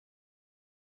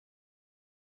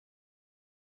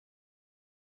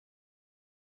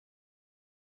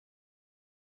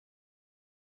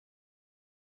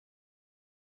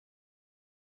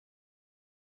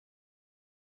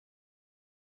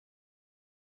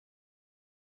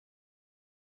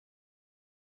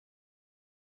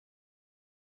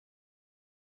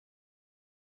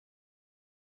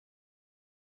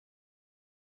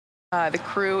The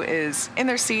crew is in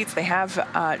their seats. They have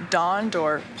donned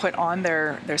or put on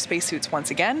their spacesuits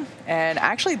once again. And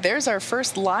actually, there's our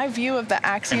first live view of the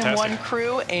Axiom 1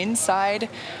 crew inside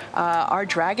our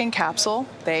Dragon capsule.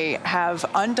 They have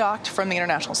undocked from the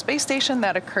International Space Station.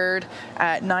 That occurred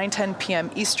at 9:10 p.m.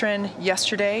 Eastern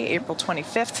yesterday, April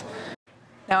 25th.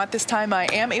 Now, at this time, I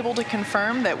am able to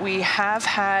confirm that we have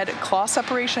had claw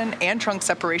separation and trunk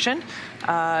separation.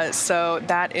 So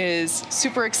that is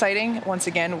super exciting. Once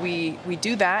again, we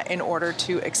do that in order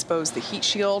to expose the heat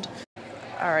shield.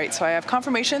 All right, so I have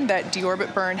confirmation that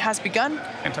deorbit burn has begun.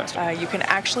 Fantastic. You can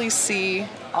actually see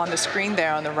on the screen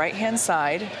there on the right-hand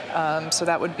side, so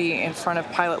that would be in front of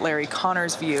pilot Larry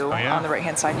Connor's view. On the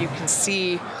right-hand side, you can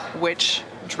see which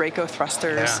Draco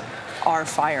thrusters are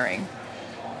firing.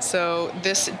 So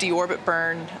this deorbit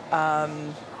burn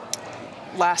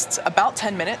lasts about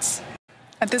 10 minutes.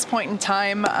 At this point in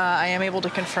time, I am able to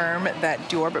confirm that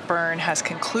deorbit burn has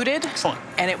concluded. Excellent.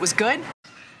 And it was good.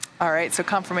 All right, so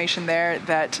confirmation there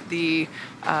that the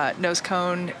nose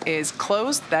cone is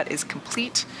closed. That is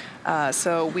complete.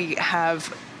 So we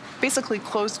have basically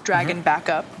closed Dragon back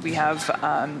up. We have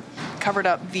covered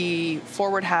up the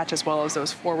forward hatch as well as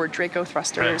those forward Draco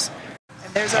thrusters.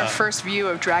 There's our first view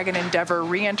of Dragon Endeavour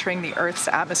re-entering the Earth's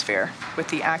atmosphere with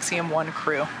the Axiom 1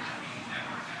 crew.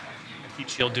 Heat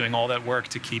shield doing all that work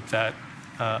to keep that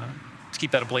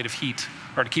ablative heat,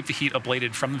 or to keep the heat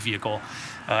ablated from the vehicle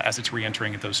as it's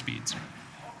re-entering at those speeds.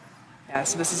 Yeah,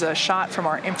 so this is a shot from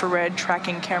our infrared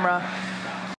tracking camera.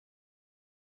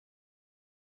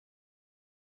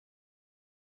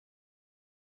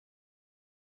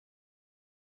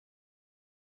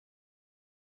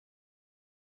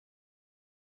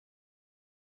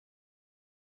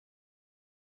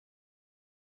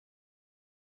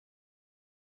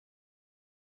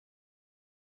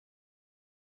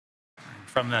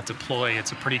 From that deploy,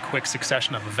 it's a pretty quick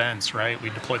succession of events, right? We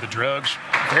deploy the drogues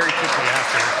very quickly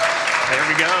after. There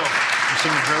we go. We're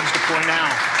seeing the drogues deploy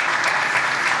now.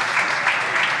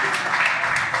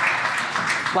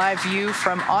 Live view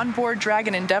from onboard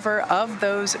Dragon Endeavour of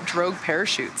those drogue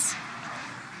parachutes.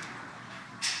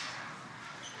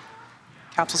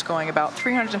 Capsule's going about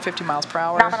 350 miles per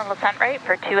hour. Nominal ascent rate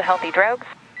for 2 healthy drogues.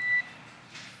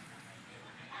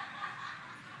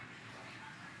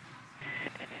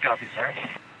 Copy, sir.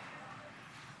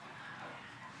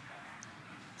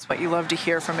 It's what you love to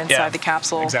hear from inside the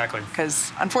capsule. Exactly.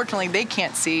 Because unfortunately they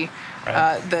can't see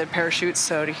the parachutes,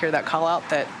 so to hear that call out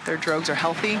that their drogues are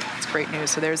healthy, it's great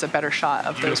news. So there's a better shot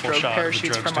of those drogue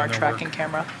parachutes from our tracking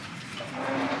camera.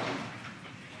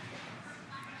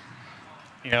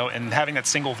 You know, and having that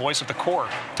single voice of the core,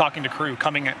 talking to crew,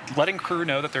 letting crew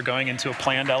know that they're going into a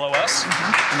planned LOS, and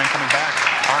then coming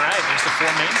back. All right, there's the 4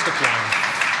 mains deploying.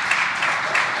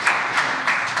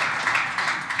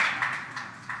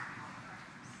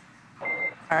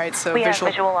 All right, so we have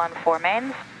visual on 4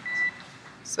 mains.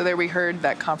 So there we heard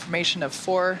that confirmation of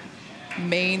 4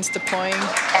 mains deploying. And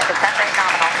descent rate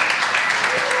nominal.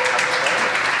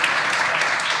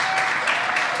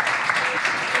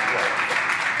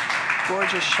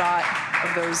 Gorgeous shot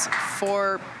of those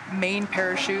 4 main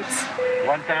parachutes.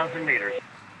 1,000 meters.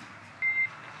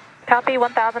 Copy,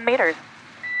 1,000 meters.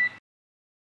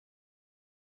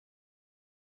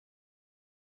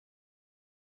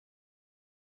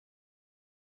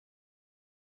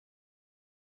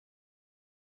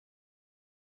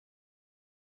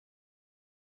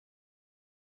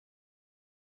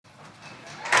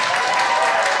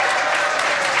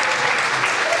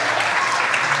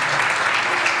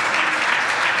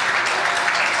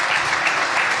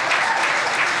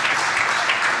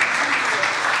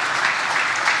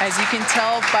 As you can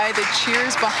tell by the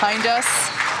cheers behind us,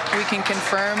 we can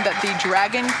confirm that the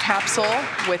Dragon capsule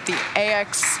with the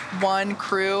Ax-1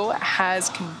 crew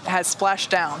has splashed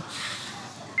down.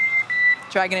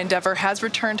 Dragon Endeavour has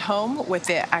returned home with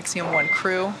the Axiom 1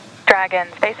 crew. Dragon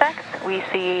SpaceX, we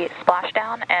see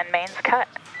splashdown and mains cut.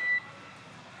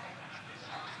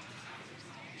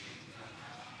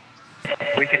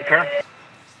 We concur.